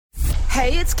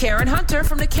Hey, it's Karen Hunter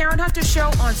from The Karen Hunter Show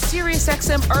on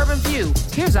SiriusXM Urban View.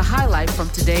 Here's a highlight from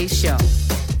today's show.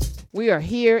 We are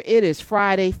here. It is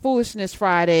Friday, Foolishness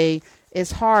Friday.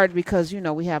 It's hard because,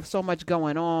 we have so much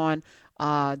going on.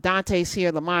 Dante's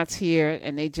here, Lamont's here,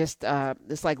 and they just,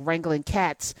 it's like wrangling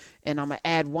cats. And I'm going to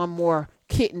add one more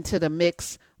kitten to the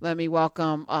mix. Let me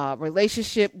welcome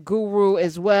relationship guru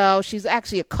as well. She's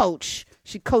actually a coach.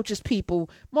 She coaches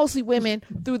people, mostly women,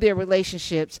 through their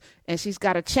relationships. And she's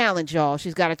got a challenge, y'all.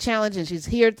 She's got a challenge, and she's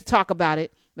here to talk about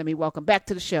it. Let me welcome back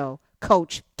to the show,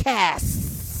 Coach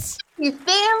Cass. You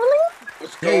family?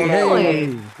 What's going on?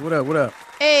 Hey, what up?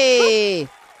 Hey.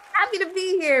 Happy to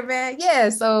be here, man. Yeah,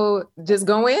 so just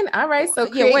go in. All right, so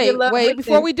wait.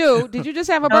 Before we do, did you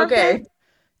just have a birthday? Okay.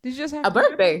 Did you just have a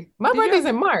birthday? My birthday's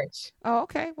in March. Oh,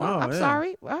 okay. Well, I'm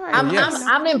sorry. All right.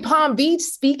 I'm in Palm Beach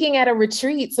speaking at a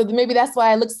retreat, so maybe that's why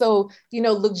I look so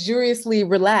luxuriously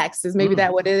relaxed. Is maybe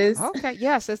that what it is? Okay.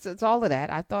 Yes, it's all of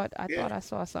that. I thought I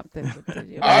saw something.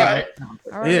 All right.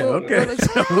 Yeah. Okay.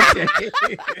 Okay.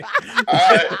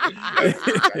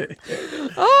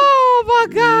 Oh my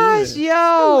gosh,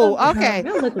 yo. Okay.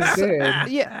 That looking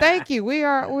good. Yeah. Thank you.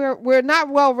 We're not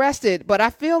well rested, but I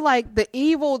feel like the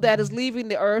evil that is leaving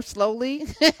the earth slowly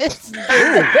is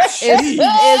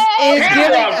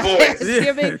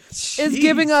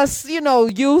giving us,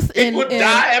 youth and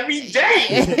die every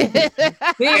day.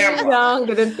 No.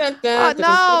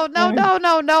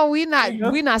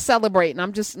 We're not celebrating.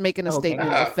 I'm just making a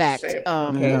statement of fact.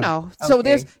 So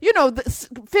there's,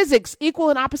 physics,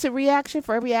 equal and opposite reaction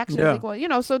for every action. Yeah.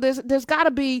 Equal, so there's got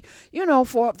to be,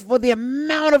 for the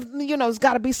amount of, it's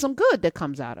got to be some good that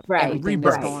comes out of everything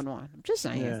that's going on. I'm just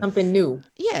saying something new.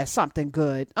 Yeah, something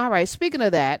good. All right. Speaking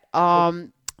of that,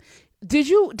 did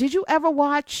you ever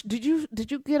watch? Did you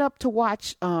get up to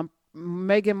watch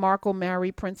Meghan Markle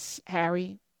marry Prince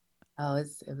Harry? Oh, it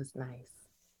was nice.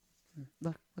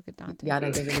 Look at Dante. Y'all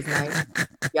didn't think it was nice.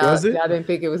 Y'all didn't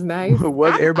think it was nice.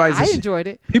 I enjoyed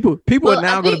it. People are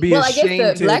now going to be ashamed. I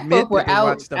guess the black admit folk were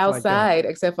outside,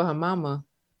 like except for her mama.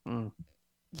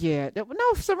 Yeah,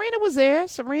 no, Serena was there.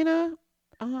 Serena.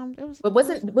 But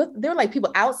there were like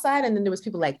people outside, and then there was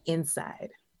people like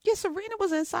inside. Yeah, Serena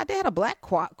was inside. They had a black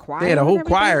choir. They had a whole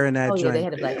choir in that joint. Yeah, they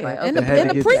had a black choir. Okay. And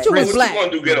the preacher was black.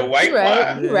 What you gonna do? Get a white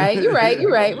choir? You're right.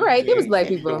 There was black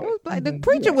people. It was black. The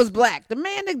preacher was black. The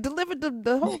man that delivered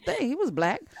the whole thing, he was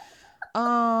black.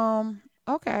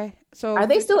 Okay. So are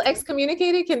they still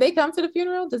excommunicated? Can they come to the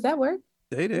funeral? Does that work?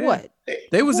 They did. What?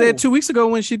 They was there 2 weeks ago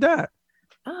when she died.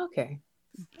 Oh, okay.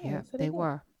 Yeah, so they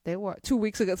were. They were 2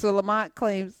 weeks ago. So Lamont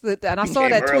claims that, and I saw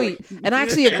that tweet, and I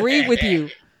actually agreed with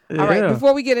you. All right.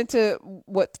 Before we get into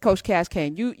what Coach Cass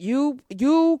came, you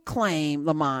claim,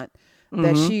 Lamont,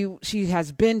 that she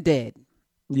has been dead.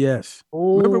 Yes.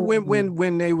 Ooh. Remember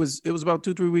when it was about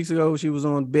 2-3 weeks ago, she was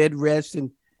on bed rest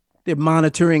and they're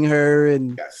monitoring her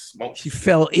and she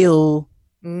fell ill.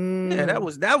 Yeah,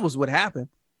 that was what happened.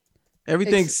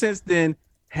 Everything since then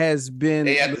has been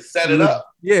they had to set it up.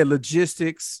 Yeah,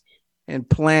 logistics and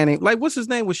planning. Like, what's his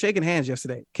name was shaking hands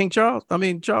yesterday? Prince Charles.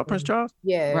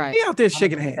 Yeah, right. He out there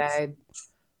shaking hands. Died.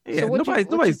 Yeah, so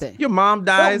nobody's. Your mom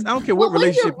dies. I don't care what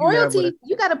relationship you have. With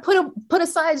you got to put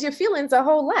aside your feelings a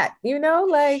whole lot.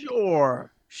 Like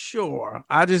sure.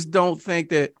 I just don't think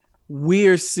that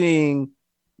we're seeing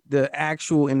the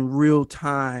actual in real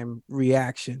time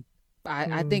reaction.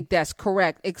 I think that's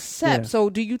correct. Except, so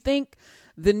do you think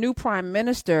the new prime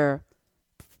minister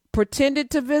pretended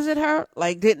to visit her,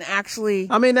 like didn't actually?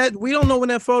 I mean, that we don't know when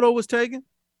that photo was taken.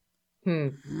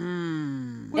 It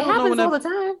happens all the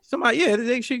time. Somebody,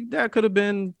 that could have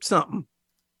been something.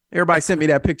 Everybody sent me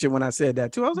that picture when I said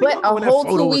that too. I was like, but a whole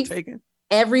 2 weeks,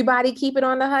 everybody keep it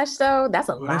on the hush though. That's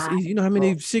a lot. You know how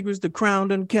many secrets the crown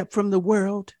done kept from the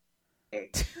world?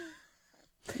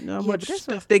 You know how much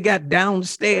stuff they got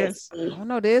downstairs. Oh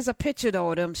no, there's a picture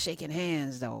though of them shaking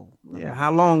hands though. Yeah,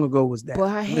 how long ago was that? But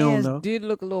her hands did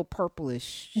look a little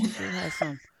purplish. She had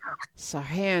some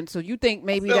hand. So you think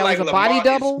maybe that was a body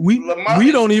double? We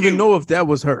don't even know if that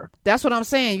was her. That's what I'm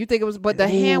saying. You think it was, but the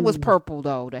hand was purple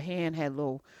though. The hand had a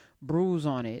little bruise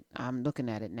on it. I'm looking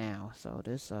at it now. So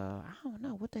this I don't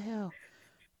know what the hell.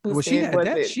 Well, she had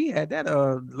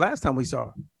that last time we saw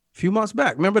her. A few months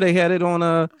back. Remember they had it on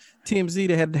TMZ.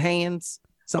 They had the hands.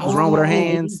 Something was wrong with her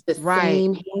hands. Right.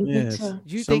 Yes.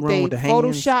 You think they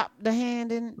photoshopped the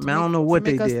hand in? I don't know what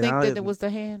they did. Think that it was the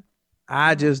hand?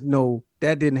 I just know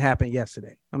that didn't happen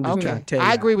yesterday. I'm just trying to tell you.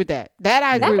 I agree with that.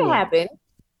 That can happen.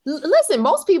 Listen,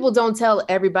 most people don't tell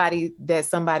everybody that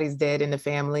somebody's dead in the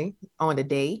family on the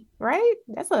day, right?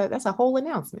 That's a whole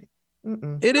announcement.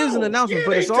 It is an announcement,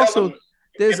 but it's also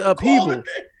there's upheaval.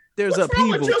 there's What's wrong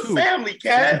upheaval with your too. family,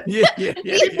 Cat? Yeah.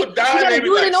 People You die. gotta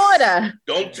do it in order.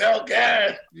 Don't tell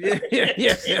Cat.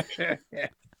 Yeah.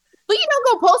 But you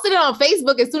don't go posting it on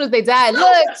Facebook as soon as they die.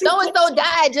 Look, so-and-so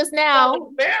died just now.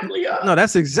 Family up. No,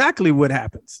 that's exactly what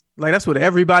happens. Like that's what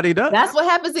everybody does. That's what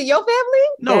happens in your family?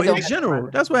 No, That in general,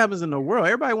 that's what happens in the world.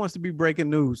 Everybody wants to be breaking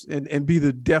news and be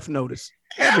the death notice.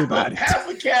 Everybody. Half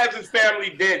of Kaz's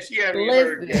family dead. She hadn't even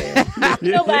heard yet.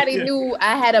 Nobody knew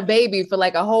I had a baby for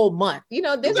like a whole month. You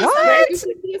know, this is What? you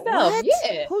keep to yourself. What?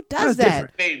 Yeah. Who does That's that?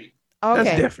 different. Baby. Okay.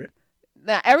 That's different.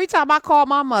 Now, every time I call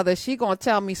my mother, she gonna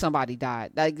tell me somebody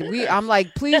died. I'm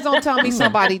like, please don't tell me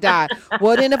somebody died.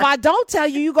 Well, then if I don't tell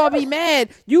you, you gonna be mad.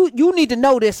 You need to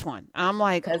know this one. I'm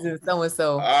like, Cousin so and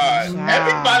so.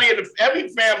 Everybody every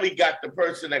family got the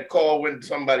person that called when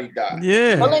somebody died.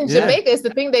 Yeah. Well, in Jamaica, it's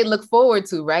the thing they look forward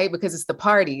to, right? Because it's the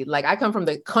party. Like I come from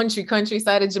the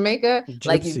countryside of Jamaica. Gypsies.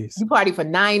 Like you party for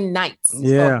 9 nights. It's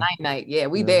Yeah. called 9 night. Yeah,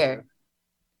 we there.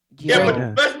 Yeah,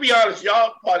 but let's be honest,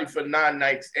 y'all party for 9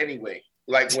 nights anyway.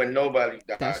 Like when nobody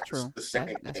died. that's true. It's the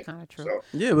same That's thing. kind of true. So,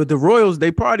 Yeah, but the Royals,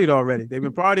 they partied already. They've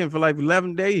been partying for like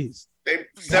 11 days. they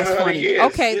That's 700 funny. years.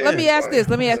 Okay, Yeah. let me ask this.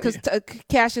 Let me ask, because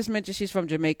Cash just mentioned she's from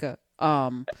Jamaica.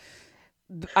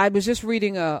 I was just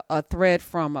reading a thread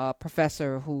from a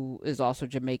professor who is also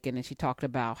Jamaican, and she talked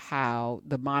about how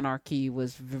the monarchy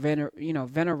was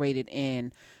venerated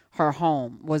in her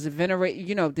home. Was it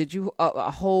venerated? Did you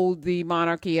hold the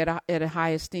monarchy at a high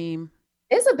esteem?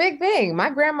 It's a big thing. My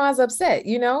grandma's upset,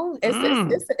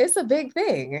 it's a big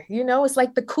thing. It's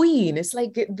like the queen. It's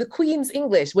like the queen's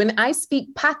English. When I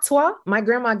speak patois, my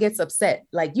grandma gets upset.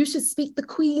 Like, you should speak the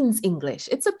queen's English.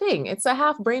 It's a thing. It's a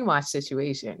half brainwash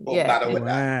situation. No Yeah. matter with Wow.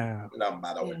 that. No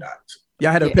matter with that.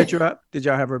 Y'all had a picture up? Did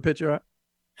y'all have her picture up?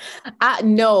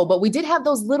 No, but we did have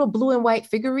those little blue and white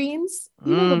figurines.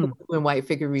 You know the blue and white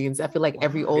figurines. I feel like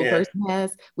every old person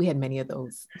has. We had many of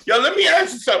those. Yo, let me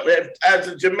ask you something. As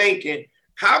a Jamaican,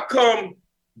 how come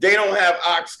they don't have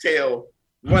oxtail,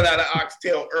 run out of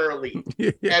oxtail early,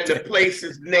 and the place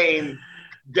is named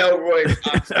Delroy's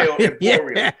Oxtail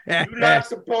Emporium? You're not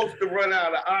supposed to run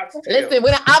out of oxtail. Listen,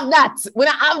 when I have that.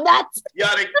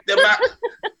 Y'all,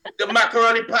 the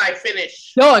macaroni pie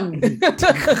finished. Done.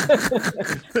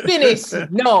 Finish.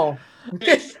 No.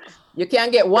 You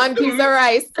can't get one piece of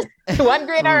rice, one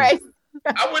grain of rice.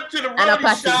 I went to the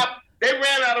roti shop. They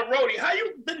ran out of roti.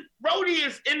 The roti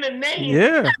is in the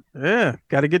name. Yeah.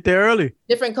 Got to get there early.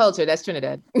 Different culture. That's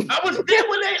Trinidad. I was there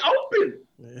when they opened.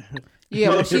 Yeah,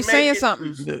 well, she's saying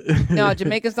something. No,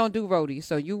 Jamaicans don't do roti,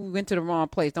 so you went to the wrong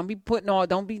place. Don't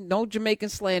be no Jamaican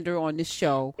slander on this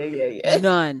show. Yeah. But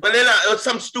None. then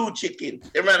some stewed chicken.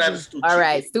 They ran out of stewed chicken. All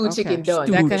right, stewed chicken done.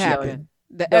 That could happen.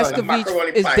 The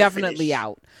escovitch is definitely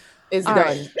out. It's done.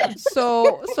 Right.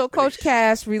 So Coach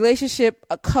Cass, relationship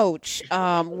coach,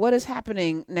 what is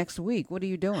happening next week? What are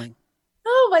you doing?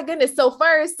 Oh my goodness. So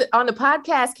first on the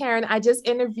podcast, Karen, I just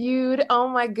interviewed, oh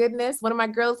my goodness, one of my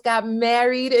girls got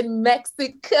married in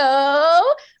Mexico,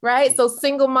 right? So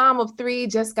single mom of 3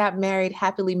 just got married,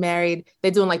 happily married. They're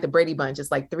doing like the Brady Bunch.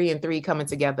 It's like 3 and 3 coming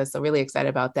together. So really excited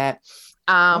about that.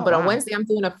 But on Wednesday, I'm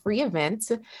doing a free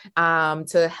event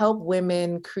to help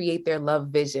women create their love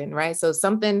vision, right? So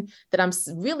something that I'm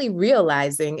really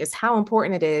realizing is how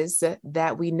important it is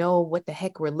that we know what the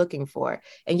heck we're looking for.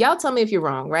 And y'all tell me if you're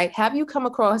wrong, right? Have you come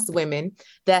across women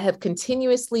that have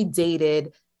continuously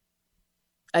dated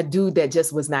a dude that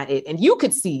just was not it? And you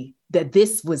could see that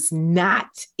this was not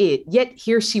it, yet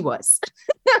here she was,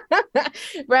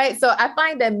 right? So I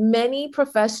find that many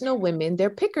professional women, their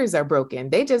pickers are broken.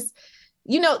 They just...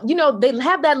 they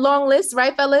have that long list,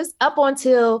 right, fellas? Up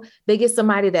until they get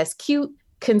somebody that's cute,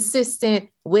 consistent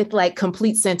with like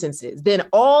complete sentences. Then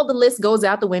all the list goes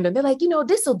out the window. They're like,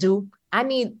 this will do. I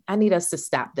need us to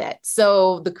stop that.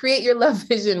 So the Create Your Love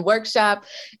Vision workshop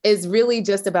is really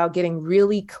just about getting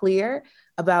really clear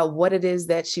about what it is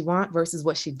that she wants versus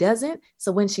what she doesn't.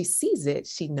 So when she sees it,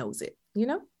 she knows it,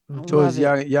 Towards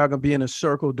y'all gonna be in a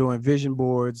circle doing vision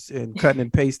boards and cutting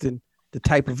and pasting the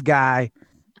type of guy.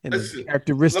 And listen,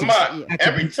 characteristics. Lamont,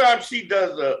 every time she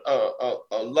does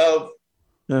a love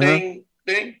thing,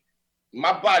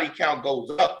 my body count goes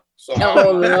up. So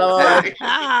Lord.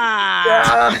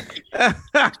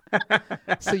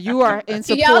 So you are in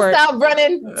support. Y'all stop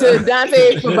running to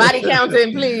Dante for body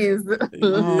counting, please.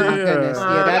 Oh my goodness.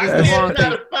 Yeah, that is the wrong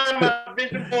thing. To find my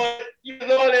vision board,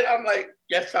 I'm like,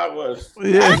 yes, I was.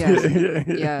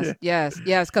 Yes,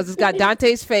 because it's got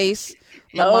Dante's face.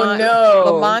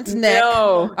 Lamont's neck.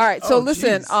 No. All right, so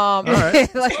listen. Right.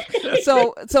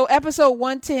 so episode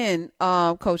 110,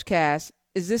 Coach Cass,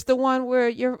 is this the one where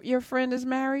your friend is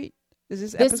married? Is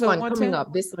this episode one coming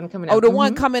up? This one coming up. Oh, the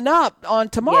one coming up on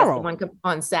tomorrow. Yes, the one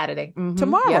on Saturday.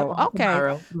 Tomorrow. Yep, okay.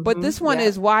 Tomorrow. But this one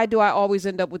is Why Do I Always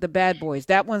End Up with the Bad Boys?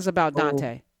 That one's about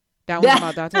Dante. That one's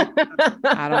about Dante?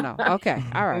 I don't know. Okay.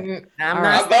 All right. I'm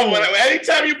not saying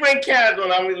anytime you bring Kaz on,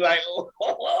 I'm like,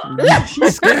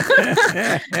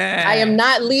 I am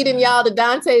not leading y'all to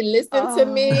Dante. Listen to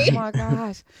me. Oh my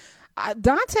gosh.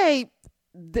 Dante,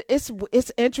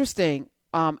 it's interesting.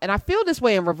 And I feel this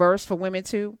way in reverse for women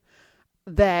too,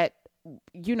 that,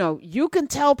 you know, you can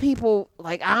tell people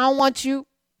like, I don't want you,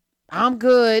 I'm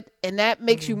good. And that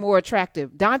makes you more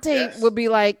attractive. Dante would be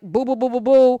like, boo, boo, boo, boo,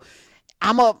 boo.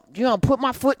 I'm put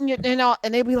my foot in your,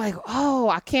 and they'd be like, oh,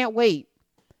 I can't wait.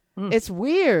 It's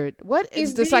weird. What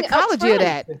is the psychology of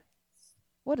that?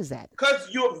 What is that? Because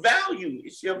your value,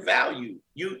 it's your value.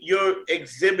 You're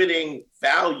exhibiting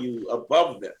value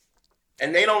above them.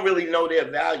 And they don't really know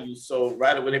their value. So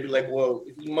right away, they'd be like, well,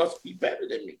 he must be better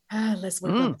than me. Let's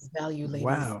work on his value later.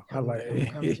 Wow. I like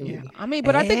it. Yeah. I mean,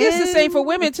 but I think it's the same for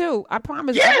women too. I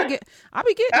promise. Yeah. I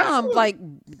be getting like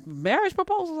marriage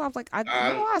proposals. I was like,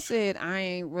 I said I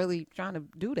ain't really trying to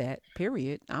do that.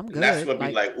 Period. I'm good. And that's what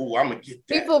be like, oh, I'm gonna get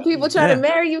that. People try to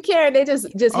marry you, Karen. They just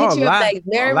hit you up like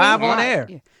marry me. Live on air.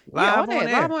 Yeah. Live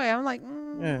on air. I'm like,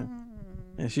 yeah.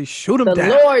 And she shoot him down.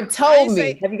 The Lord told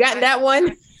me. Have you gotten that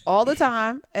one? All the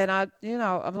time, and I'm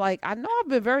like, I know I've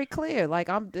been very clear. Like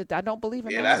I don't believe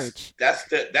in marriage. That's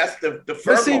the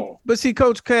first one. But see,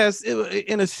 Coach Cass,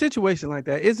 in a situation like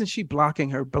that, isn't she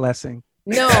blocking her blessing?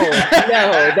 No,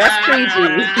 that's creepy.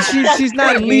 She's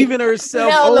not creepy. Leaving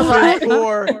herself open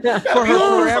for her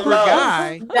forever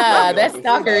guy. Nah, that's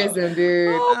stalkerism,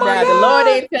 dude. The Lord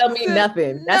ain't tell me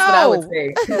nothing. That's what I would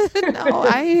say. No,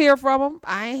 I ain't hear from him.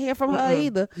 I ain't hear from her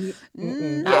either.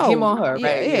 No, yeah, him on her,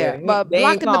 right? Yeah. But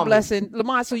blocking the blessing,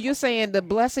 Lamont. So you're saying the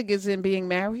blessing is in being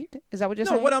married? Is that what you're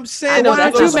saying? No, what I'm saying. Why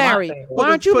aren't you married? Why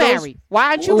aren't you married? Why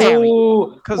aren't you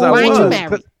married? Because why aren't you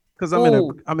married? Because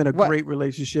I'm in a great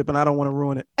relationship and I don't want to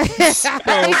ruin it.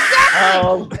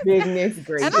 Oh goodness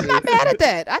gracious! And I'm not mad at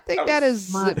that. I think that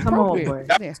is appropriate. Come on,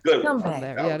 that's good. Come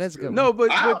back. Yeah, that's good. No, but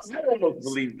I don't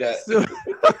believe that.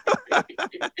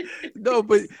 No,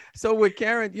 but so with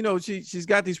Karen, you know, she's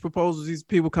got these proposals, these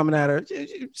people coming at her.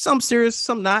 Some serious,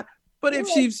 some not. But if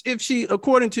she,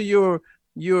 according to your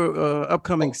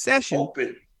upcoming session,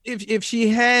 if she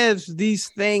has these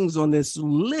things on this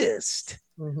list.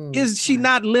 Is she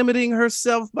not limiting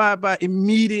herself by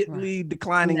immediately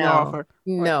declining the offer?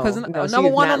 No, because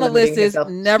number one on the list is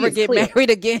never get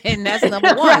married again. That's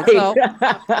number one. So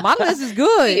my list is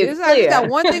good. It's like you got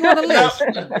one thing on the list.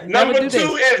 Number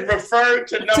two is referred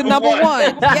to number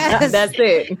one. Yes, that's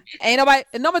it. Ain't nobody.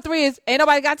 Number three is ain't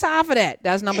nobody got time for that.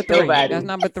 That's number three. That's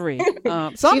number three.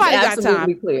 Somebody got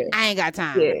time. Clear. I ain't got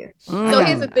time. Yeah. So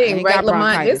here's the thing, right,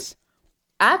 Lamont?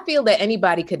 I feel that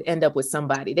anybody could end up with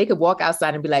somebody. They could walk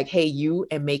outside and be like, hey, you,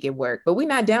 and make it work. But we're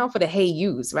not down for the hey,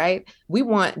 yous, right? We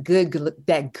want good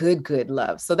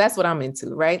love. So that's what I'm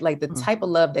into, right? Like the type of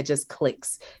love that just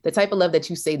clicks, the type of love that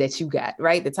you say that you got,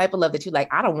 right? The type of love that you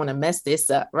like, I don't want to mess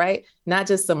this up, right? Not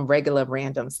just some regular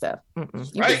random stuff. You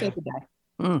just think the guy.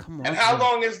 Come on. And how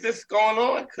long is this going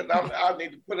on? Because I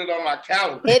need to put it on my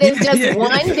calendar. It is just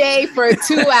one day for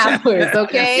 2 hours,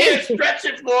 okay? You can't stretch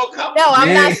it for a couple. No,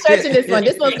 I'm not stretching this one.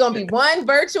 This one's going to be one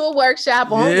virtual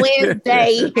workshop on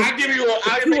Wednesday. I'll give you a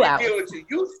deal with you.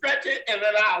 You stretch it, and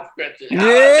then I'll stretch it.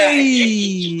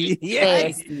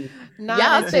 Yes.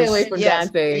 Y'all stay away from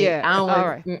Dante. Yeah. I don't all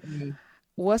right.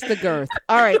 What's the girth?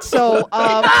 All right, so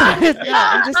I didn't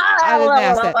ask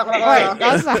that. All right,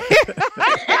 I'm sorry.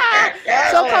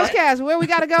 So, Coach Cass, where we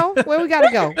gotta go?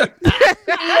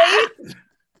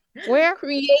 Where?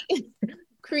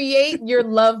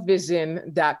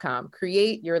 CreateYourLoveVision.com.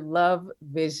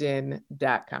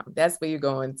 CreateYourLoveVision.com. That's where you're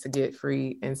going to get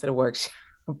free into the workshop.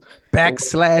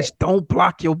 / don't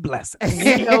block your blessing.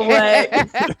 You know what?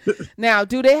 Now,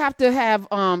 do they have to have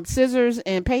scissors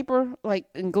and paper, like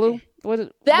and glue?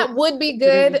 Would be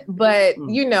good, but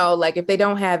you know, like if they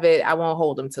don't have it, I won't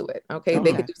hold them to it. Okay,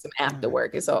 they could do some after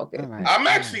work. It's all good. Right. I'm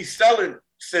actually selling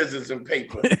scissors and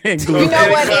paper. You know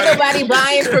what? Ain't nobody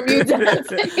buying from you.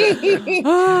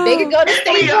 They can go to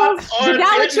Staples, the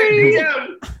Dollar Tree.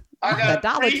 I got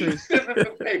Dollar Tree.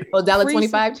 Oh,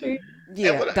 $1.25 tree.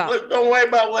 Yeah. Look, don't worry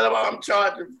about what I'm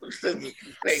charging for scissors.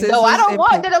 No, I don't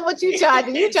want none of what you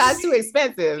charging. You charge too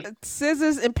expensive.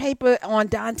 Scissors and paper on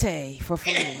Dante for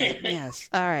free. Yes.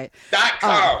 All right.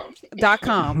 .com.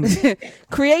 .com.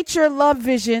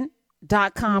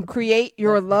 CreateYourLoveVision.com.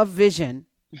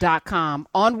 CreateYourLoveVision.com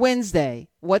on Wednesday.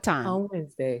 What time? On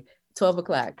Wednesday, 12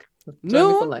 o'clock.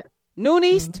 Noon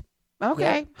East.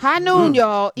 Okay. High noon,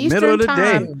 y'all. Eastern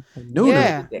time. Noon.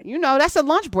 Yeah. You know, that's a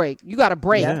lunch break. You got a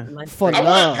break for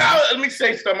love. Let me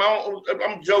say something.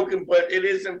 I'm joking, but it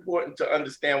is important to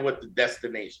understand what the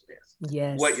destination is.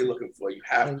 Yes. What you're looking for. You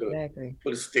have to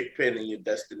put a stick pin in your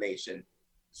destination.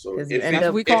 So if it's in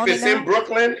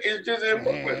Brooklyn, it's just in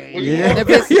Brooklyn. If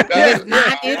it's 9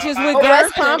 inches with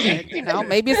girth, you know,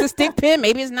 maybe it's a stick pin,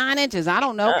 maybe it's 9 inches. I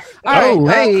don't know. All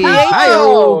right.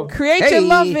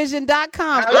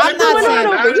 CreateYourLoveVision.com. I'm not saying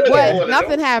what.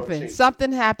 Nothing happened.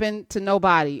 Something happened to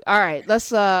nobody. All right. Let's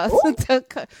Nope.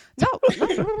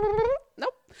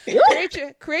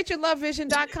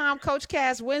 CreateYourLoveVision.com. Coach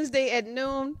Cass, Wednesday at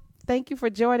noon. Thank you for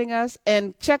joining us,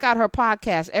 and check out her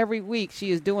podcast every week.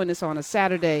 She is doing this on a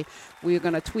Saturday. We're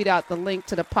going to tweet out the link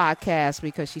to the podcast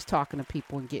because she's talking to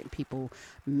people and getting people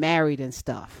married and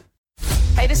stuff.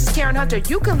 Hey, this is Karen Hunter.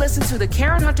 You can listen to The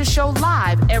Karen Hunter Show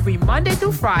live every Monday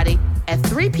through Friday at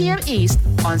 3 p.m. East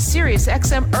on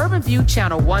SiriusXM Urban View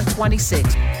Channel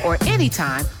 126 or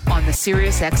anytime on the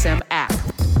SiriusXM app.